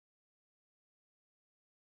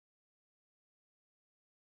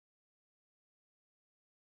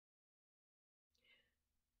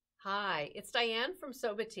Hi, it's Diane from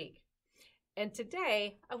SewBatik. And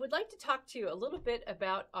today I would like to talk to you a little bit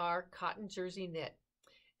about our cotton jersey knit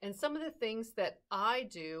and some of the things that I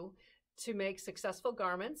do to make successful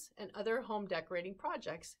garments and other home decorating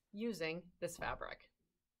projects using this fabric.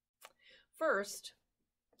 First,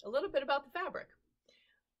 a little bit about the fabric.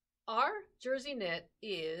 Our jersey knit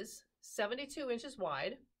is 72 inches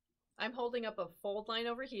wide. I'm holding up a fold line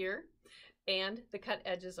over here and the cut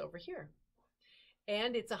edges over here.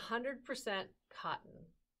 And it's 100% cotton.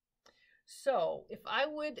 So if I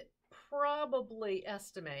would probably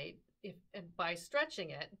estimate, by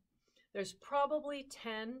stretching it, there's probably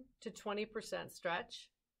 10 to 20% stretch,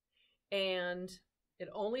 and it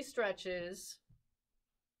only stretches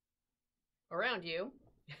around you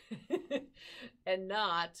and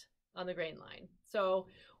not on the grain line. So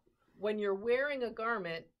when you're wearing a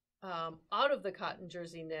garment out of the cotton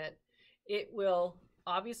jersey knit, it will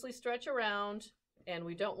obviously stretch around, and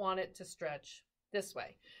we don't want it to stretch this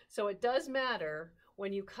way. So it does matter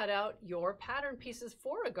when you cut out your pattern pieces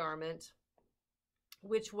for a garment,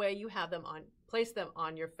 which way you have them on, place them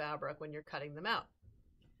on your fabric when you're cutting them out.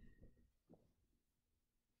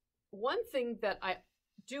 One thing that I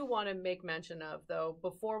do want to make mention of, though,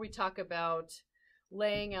 before we talk about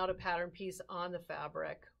laying out a pattern piece on the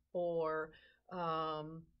fabric or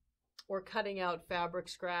cutting out fabric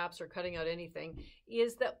scraps or cutting out anything,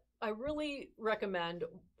 is that I really recommend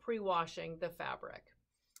pre-washing the fabric.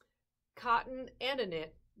 Cotton and a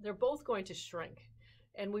knit, they're both going to shrink,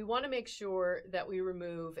 and we want to make sure that we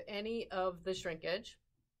remove any of the shrinkage,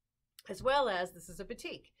 as well as this is a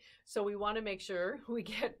batik. So we want to make sure we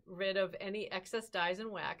get rid of any excess dyes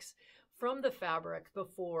and wax from the fabric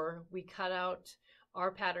before we cut out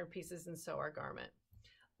our pattern pieces and sew our garment.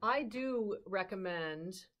 I do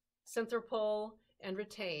recommend center pull and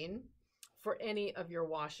retain for any of your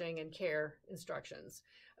washing and care instructions.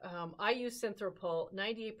 I use center pull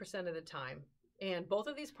 98% of the time, and both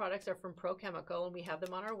of these products are from Pro Chemical, and we have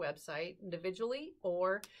them on our website individually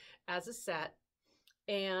or as a set.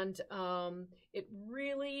 And it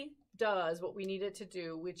really does what we need it to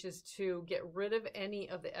do, which is to get rid of any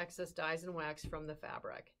of the excess dyes and wax from the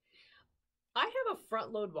fabric. I have a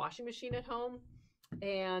front load washing machine at home,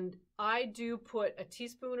 and I do put a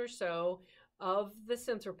teaspoon or so of the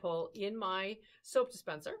center pull in my soap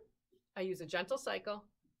dispenser. I use a gentle cycle,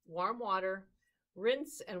 warm water,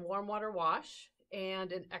 rinse and warm water wash,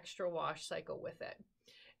 and an extra wash cycle with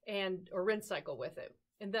it, or rinse cycle with it.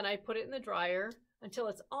 And then I put it in the dryer until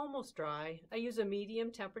it's almost dry. I use a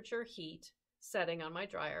medium temperature heat setting on my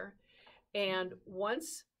dryer. And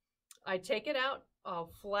once I take it out,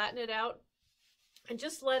 I'll flatten it out and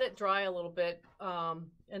just let it dry a little bit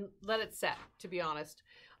and let it set, to be honest.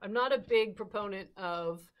 I'm not a big proponent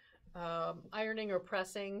of ironing or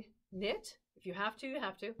pressing knit. If you have to, you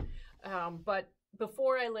have to. But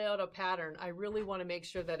before I lay out a pattern, I really want to make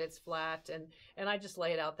sure that it's flat, and I just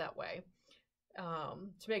lay it out that way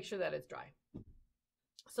to make sure that it's dry.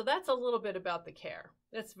 So that's a little bit about the care.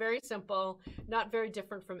 That's very simple, not very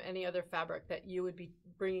different from any other fabric that you would be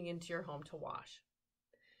bringing into your home to wash.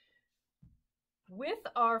 With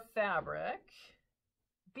our fabric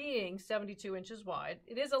being 72 inches wide,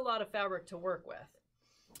 it is a lot of fabric to work with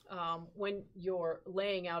when you're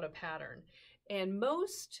laying out a pattern. And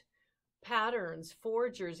most patterns for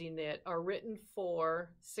jersey knit are written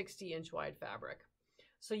for 60-inch wide fabric.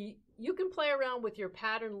 So you can play around with your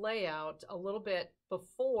pattern layout a little bit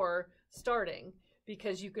before starting,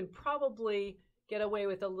 because you can probably get away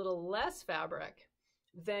with a little less fabric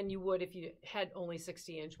than you would if you had only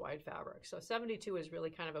 60-inch wide fabric. So 72 is really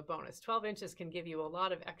kind of a bonus. 12 inches can give you a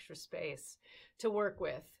lot of extra space to work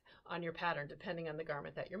with on your pattern, depending on the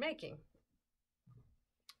garment that you're making.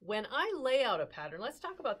 When I lay out a pattern, let's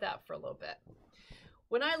talk about that for a little bit.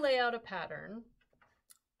 When I lay out a pattern,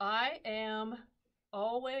 I am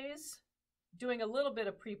always doing a little bit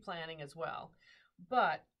of pre-planning as well,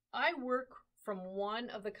 but I work from one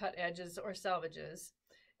of the cut edges or selvages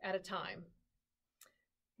at a time.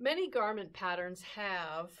 Many garment patterns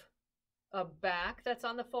have a back that's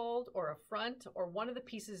on the fold, or a front, or one of the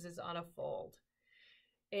pieces is on a fold.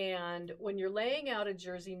 And when you're laying out a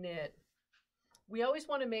jersey knit, we always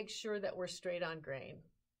want to make sure that we're straight on grain.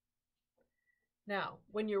 Now,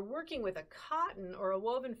 when you're working with a cotton or a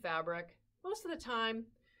woven fabric, most of the time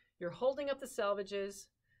you're holding up the selvages,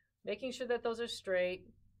 making sure that those are straight.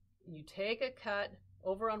 You take a cut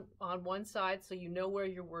over on one side so you know where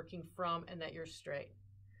you're working from and that you're straight.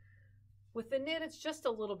 With the knit, it's just a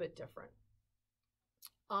little bit different.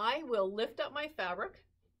 I will lift up my fabric,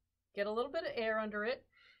 get a little bit of air under it,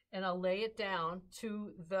 and I'll lay it down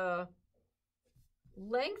to the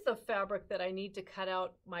length of fabric that I need to cut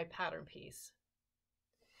out my pattern piece.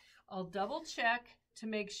 I'll double check to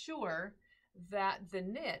make sure that the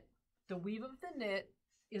knit, the weave of the knit,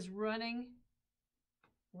 is running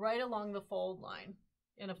right along the fold line.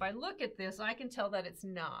 And if I look at this, I can tell that it's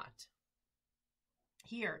not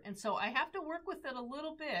here. And so I have to work with it a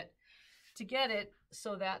little bit to get it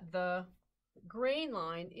so that the grain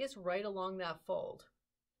line is right along that fold.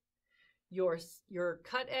 Your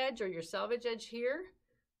cut edge or your selvage edge here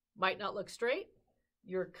might not look straight.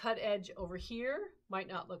 Your cut edge over here might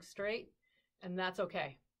not look straight, and that's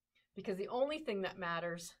okay, because the only thing that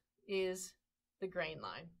matters is the grain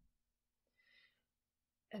line.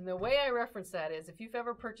 And the way I reference that is, if you've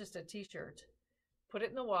ever purchased a t-shirt, put it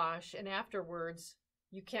in the wash, and afterwards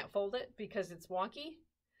you can't fold it because it's wonky,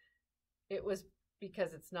 it was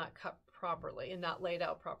because it's not cut properly and not laid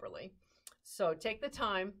out properly. So take the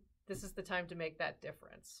time. This is the time to make that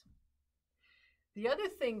difference. The other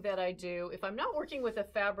thing that I do, if I'm not working with a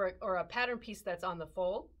fabric or a pattern piece that's on the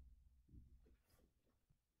fold,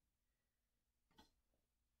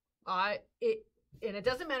 and it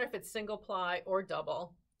doesn't matter if it's single ply or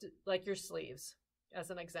double, like your sleeves,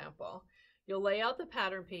 as an example. You'll lay out the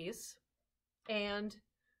pattern piece, and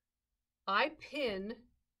I pin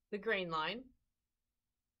the grain line.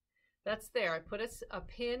 That's there. I put a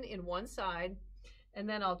pin in one side, and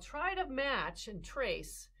then I'll try to match and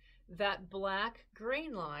trace that black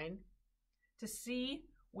grain line to see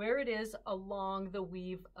where it is along the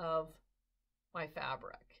weave of my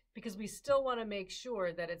fabric, because we still want to make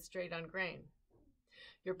sure that it's straight on grain.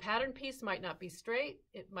 Your pattern piece might not be straight,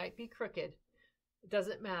 it might be crooked. It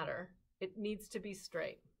doesn't matter. It needs to be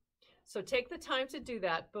straight. So take the time to do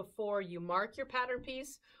that before you mark your pattern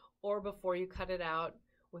piece or before you cut it out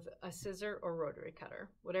with a scissor or rotary cutter,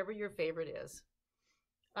 whatever your favorite is.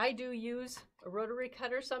 I do use a rotary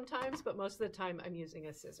cutter sometimes, but most of the time I'm using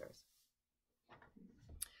a scissors.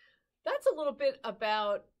 That's a little bit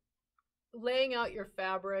about laying out your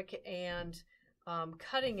fabric and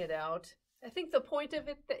cutting it out. I think the point of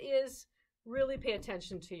it is really pay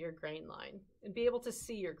attention to your grain line and be able to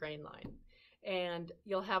see your grain line. And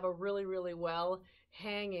you'll have a really, really well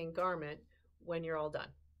hanging garment when you're all done.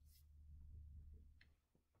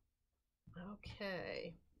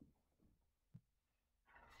 Okay.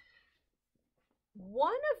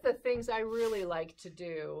 One of the things I really like to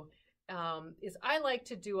do is I like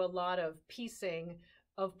to do a lot of piecing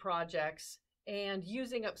of projects and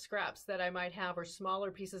using up scraps that I might have or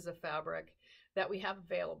smaller pieces of fabric that we have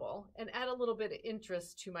available and add a little bit of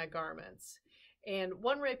interest to my garments. And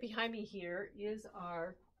one right behind me here is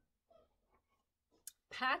our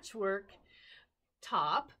patchwork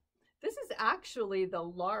top. This is actually the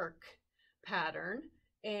Lark pattern,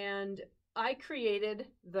 and I created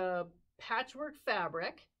the patchwork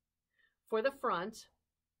fabric for the front,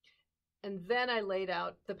 and then I laid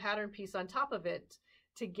out the pattern piece on top of it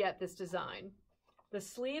to get this design. The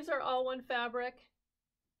sleeves are all one fabric,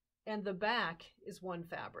 and the back is one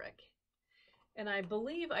fabric. And I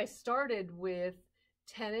believe I started with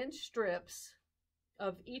 10-inch strips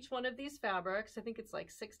of each one of these fabrics. I think it's like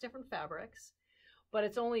 6 different fabrics, but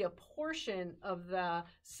it's only a portion of the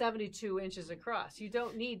 72 inches across. You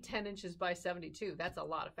don't need 10 inches by 72. That's a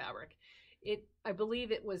lot of fabric. I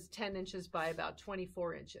believe it was 10 inches by about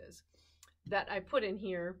 24 inches that I put in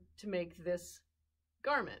here to make this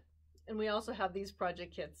garment. And we also have these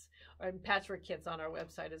project kits or patchwork kits on our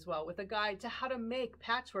website as well, with a guide to how to make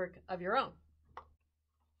patchwork of your own.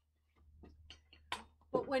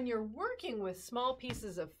 But when you're working with small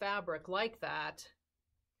pieces of fabric like that,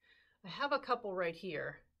 I have a couple right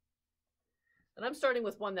here. And I'm starting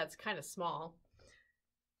with one that's kind of small,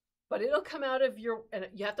 but it'll come out of your, and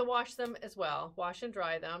you have to wash them as well, wash and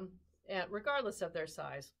dry them, and regardless of their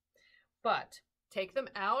size. But take them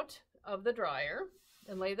out of the dryer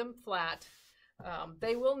and lay them flat.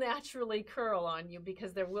 They will naturally curl on you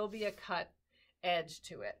because there will be a cut edge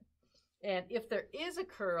to it. And if there is a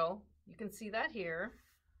curl, you can see that here.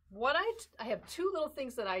 I have 2 little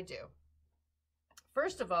things that I do.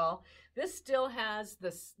 First of all, this still has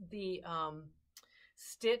the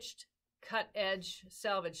stitched cut edge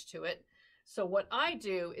selvage to it. So what I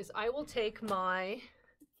do is I will take my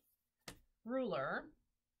ruler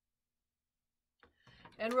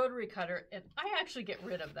and rotary cutter, and I actually get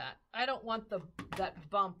rid of that. I don't want that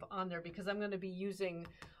bump on there because I'm going to be using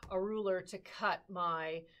a ruler to cut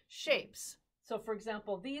my shapes. So for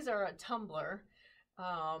example, these are a tumbler.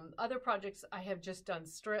 Other projects I have just done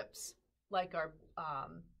strips, like our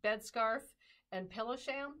bed scarf and pillow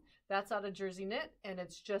sham. That's out of Jersey Knit, and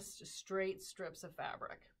it's just straight strips of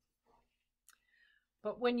fabric.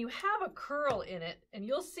 But when you have a curl in it, and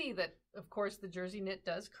you'll see that, of course, the jersey knit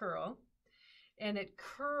does curl, and it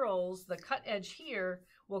curls, the cut edge here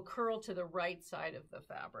will curl to the right side of the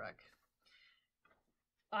fabric.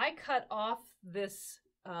 I cut off this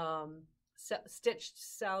stitched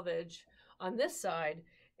selvage on this side,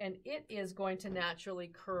 and it is going to naturally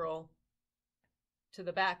curl to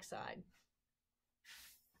the back side.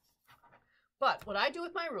 But what I do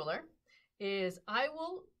with my ruler is I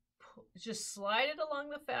will just slide it along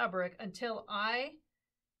the fabric until I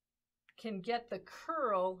can get the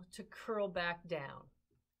curl to curl back down.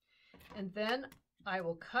 And then I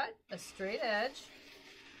will cut a straight edge,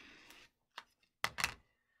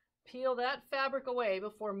 peel that fabric away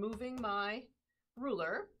before moving my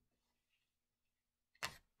ruler,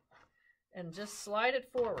 and just slide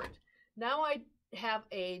it forward. Now I have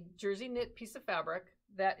a jersey knit piece of fabric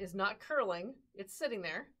that is not curling, it's sitting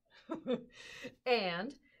there.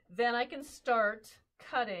 And then I can start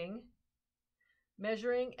cutting,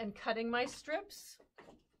 measuring and cutting my strips.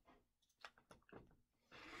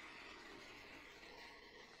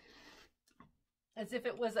 As if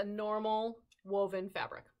it was a normal woven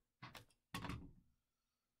fabric.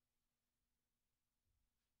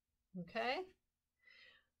 Okay.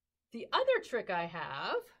 The other trick I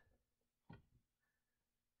have,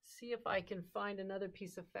 see if I can find another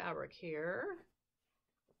piece of fabric here.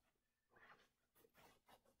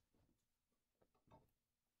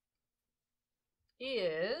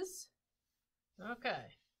 Is, okay,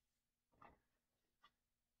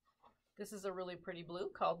 this is a really pretty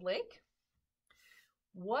blue called Lake.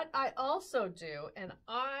 What I also do, and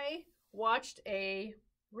I watched a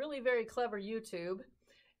really very clever YouTube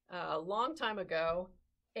a long time ago,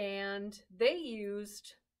 and they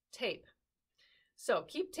used tape. So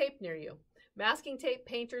keep tape near you. Masking tape,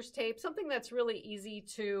 painter's tape, something that's really easy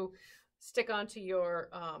to stick onto your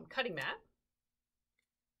cutting mat.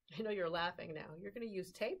 I know you're laughing now. You're going to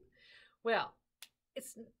use tape? Well,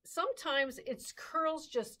 sometimes it curls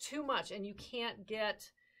just too much and you can't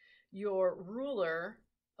get your ruler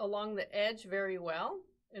along the edge very well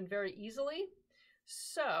and very easily.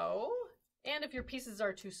 So, and if your pieces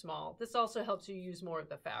are too small, this also helps you use more of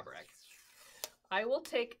the fabric. I will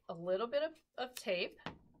take a little bit of tape.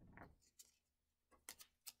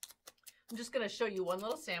 I'm just going to show you one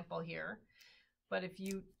little sample here. But if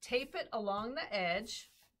you tape it along the edge,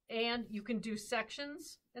 and you can do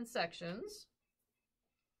sections and sections.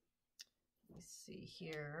 Let me see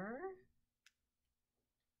here.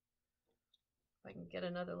 If I can get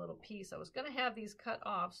another little piece. I was going to have these cut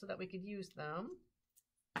off so that we could use them.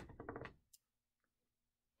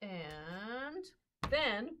 And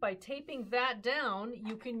then by taping that down,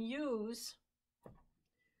 you can use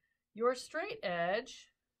your straight edge.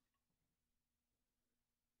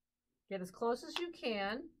 Get as close as you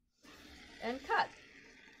can and cut.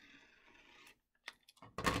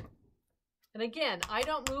 And again, I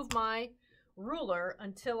don't move my ruler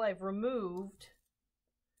until I've removed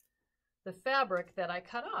the fabric that I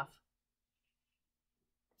cut off.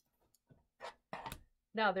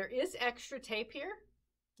 Now there is extra tape here.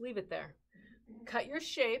 Leave it there. Cut your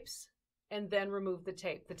shapes and then remove the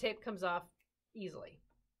tape. The tape comes off easily.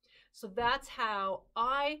 So that's how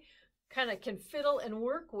I kind of can fiddle and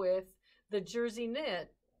work with the jersey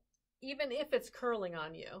knit, even if it's curling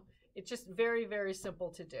on you. It's just very, very simple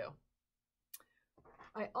to do.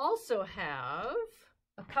 I also have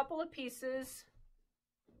a couple of pieces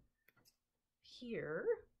here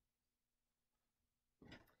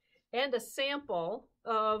and a sample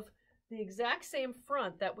of the exact same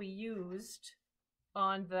front that we used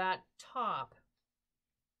on that top.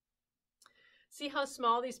 See how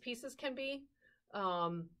small these pieces can be?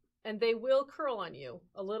 And they will curl on you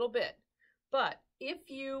a little bit. But if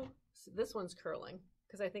you, this one's curling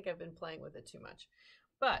because I think I've been playing with it too much.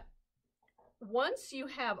 But once you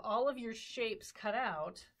have all of your shapes cut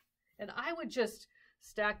out, and I would just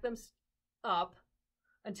stack them up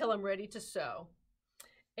until I'm ready to sew.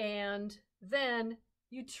 And then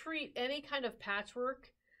you treat any kind of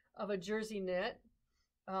patchwork of a jersey knit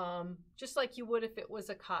just like you would if it was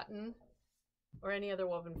a cotton or any other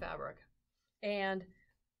woven fabric. And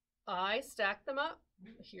I stack them up.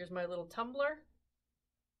 Here's my little tumbler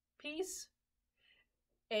piece.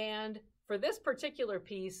 And for this particular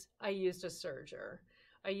piece, I used a serger.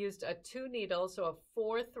 I used a 2 needle, so a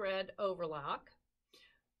 4-thread overlock,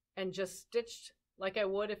 and just stitched like I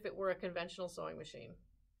would if it were a conventional sewing machine.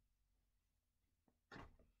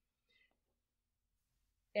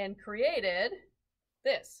 And created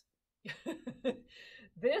this.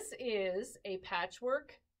 This is a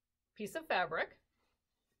patchwork piece of fabric.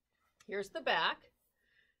 Here's the back,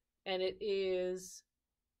 and it is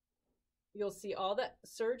you'll see all the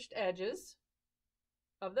serged edges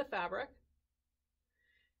of the fabric.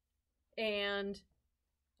 And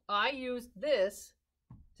I used this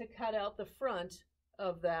to cut out the front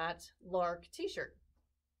of that lark t-shirt.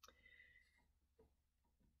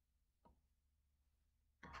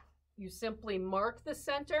 You simply mark the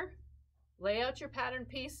center, lay out your pattern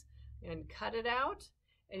piece, and cut it out,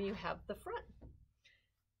 and you have the front.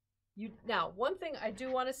 Now, one thing I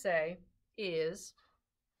do want to say is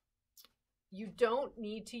you don't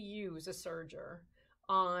need to use a serger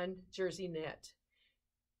on jersey knit.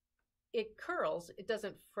 It curls, it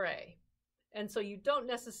doesn't fray. And so you don't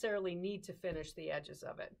necessarily need to finish the edges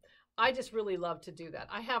of it. I just really love to do that.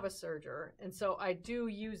 I have a serger, and so I do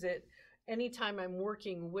use it anytime I'm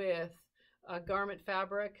working with a garment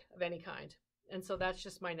fabric of any kind. And so that's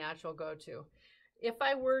just my natural go-to. If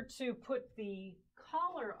I were to put the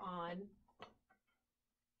collar on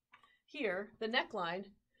here, the neckline,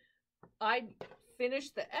 I'd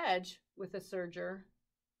finish the edge with a serger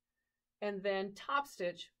and then top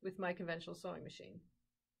stitch with my conventional sewing machine.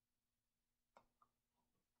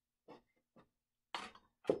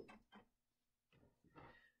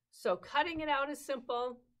 So cutting it out is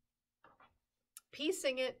simple.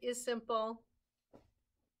 Piecing it is simple.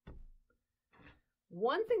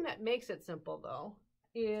 One thing that makes it simple, though,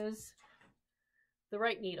 is the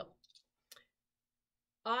right needle.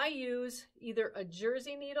 I use either a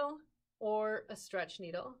jersey needle or a stretch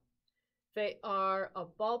needle. They are a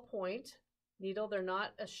ballpoint needle. They're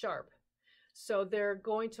not as sharp. So they're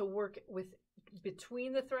going to work with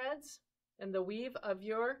between the threads and the weave of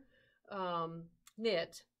your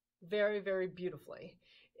knit very, very beautifully.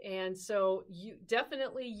 And so you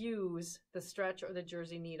definitely use the stretch or the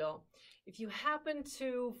jersey needle. If you happen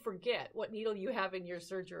to forget what needle you have in your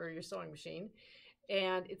serger or your sewing machine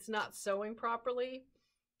and it's not sewing properly,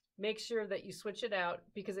 make sure that you switch it out,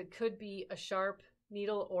 because it could be a sharp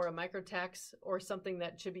needle or a microtex or something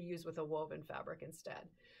that should be used with a woven fabric instead.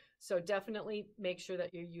 So definitely make sure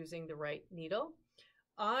that you're using the right needle.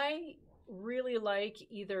 I really like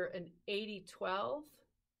either an 80-12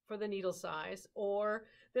 for the needle size, or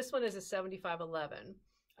this one is a 75-11.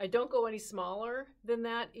 I don't go any smaller than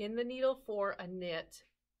that in the needle for a knit,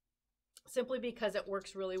 simply because it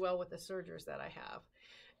works really well with the sergers that I have.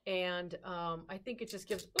 And I think it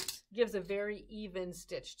just gives a very even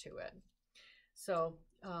stitch to it. So,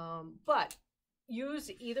 but use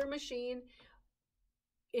either machine.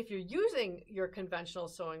 If you're using your conventional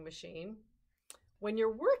sewing machine, when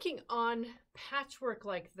you're working on patchwork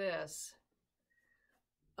like this,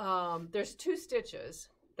 there's 2 stitches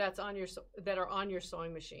that are on your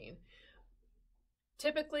sewing machine.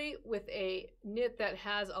 Typically, with a knit that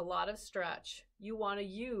has a lot of stretch, you want to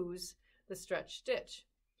use the stretch stitch.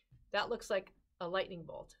 That looks like a lightning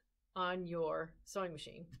bolt on your sewing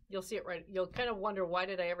machine. You'll see it right. You'll kind of wonder, why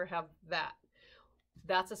did I ever have that?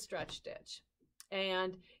 That's a stretch stitch.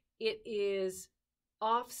 And it is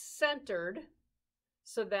off-centered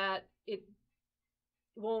so that it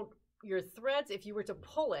won't, your threads, if you were to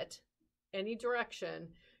pull it any direction,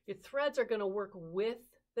 your threads are going to work with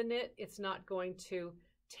the knit. It's not going to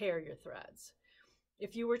tear your threads.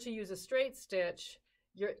 If you were to use a straight stitch,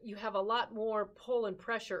 you have a lot more pull and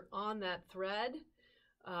pressure on that thread,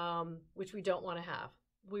 which we don't want to have.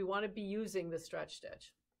 We want to be using the stretch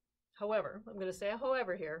stitch. However, I'm going to say a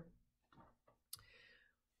however here.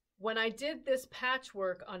 When I did this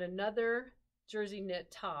patchwork on another jersey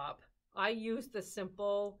knit top, I used the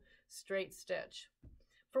simple straight stitch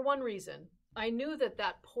for one reason. I knew that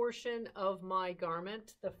that portion of my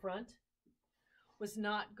garment, the front, was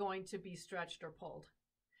not going to be stretched or pulled.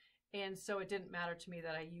 And so it didn't matter to me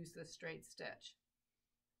that I used the straight stitch.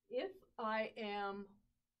 If I am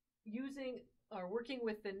using or working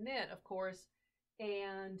with the knit, of course,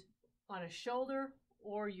 and on a shoulder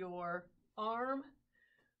or your arm,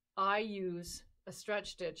 I use a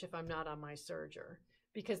stretch stitch if I'm not on my serger,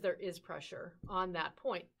 because there is pressure on that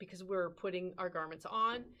point, because we're putting our garments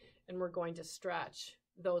on and we're going to stretch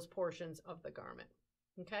those portions of the garment.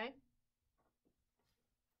 Okay?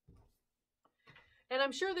 And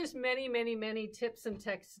I'm sure there's many, many, many tips and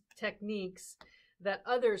techniques that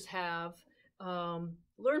others have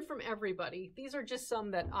learned from everybody. These are just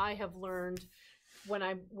some that I have learned when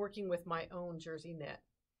I'm working with my own jersey knit.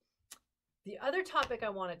 The other topic I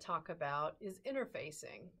want to talk about is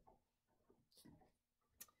interfacing.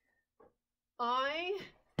 I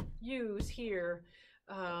use here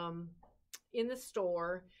in the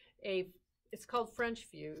store it's called French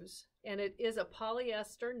Fuse, and it is a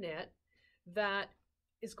polyester knit that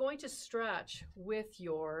is going to stretch with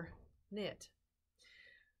your knit.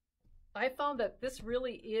 I found that this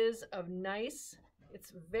really is a nice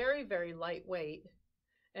It's very, very lightweight,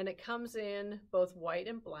 and it comes in both white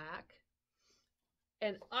and black.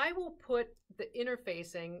 And I will put the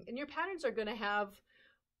interfacing, and your patterns are going to have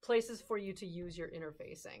places for you to use your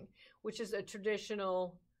interfacing, which is a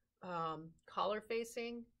traditional collar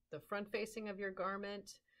facing. The front facing of your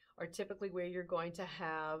garment are typically where you're going to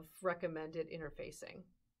have recommended interfacing.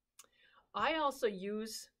 I also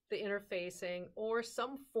use the interfacing or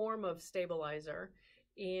some form of stabilizer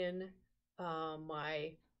in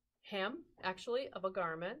my hem, actually, of a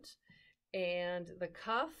garment, and the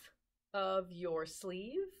cuff of your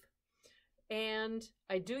sleeve. And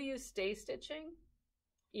I do use stay stitching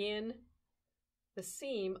in the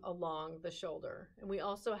seam along the shoulder. And we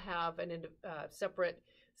also have a separate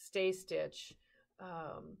stay stitch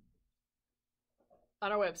on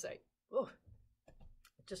our website. Oh,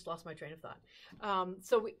 just lost my train of thought.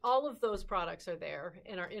 So all of those products are there,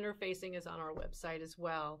 and our interfacing is on our website as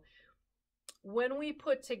well. When we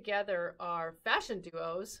put together our fashion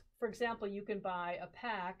duos, for example, you can buy a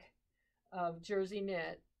pack of Jersey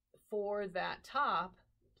Knit for that top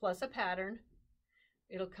plus a pattern.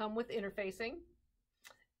 It'll come with interfacing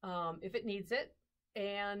if it needs it,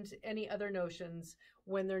 and any other notions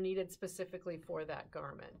when they're needed specifically for that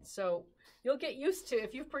garment. So you'll get used to,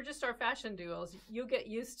 if you've purchased our fashion duos, you'll get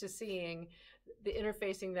used to seeing the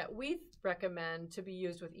interfacing that we recommend to be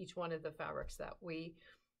used with each one of the fabrics that we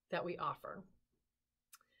offer.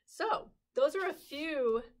 So those are a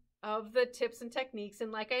few of the tips and techniques,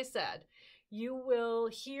 and like I said, you will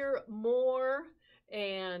hear more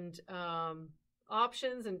and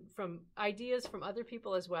options and from ideas from other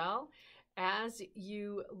people as well as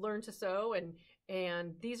you learn to sew,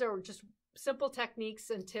 and these are just simple techniques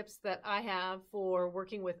and tips that I have for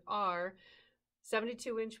working with our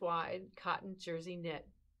 72-inch wide cotton jersey knit.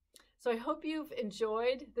 So I hope you've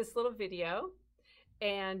enjoyed this little video,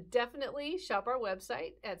 and definitely shop our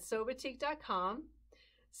website at SewBatik.com.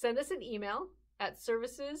 Send us an email at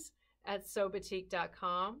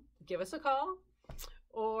services@SewBatik.com. Give us a call,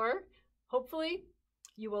 or hopefully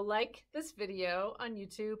you will like this video on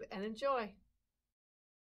YouTube and enjoy.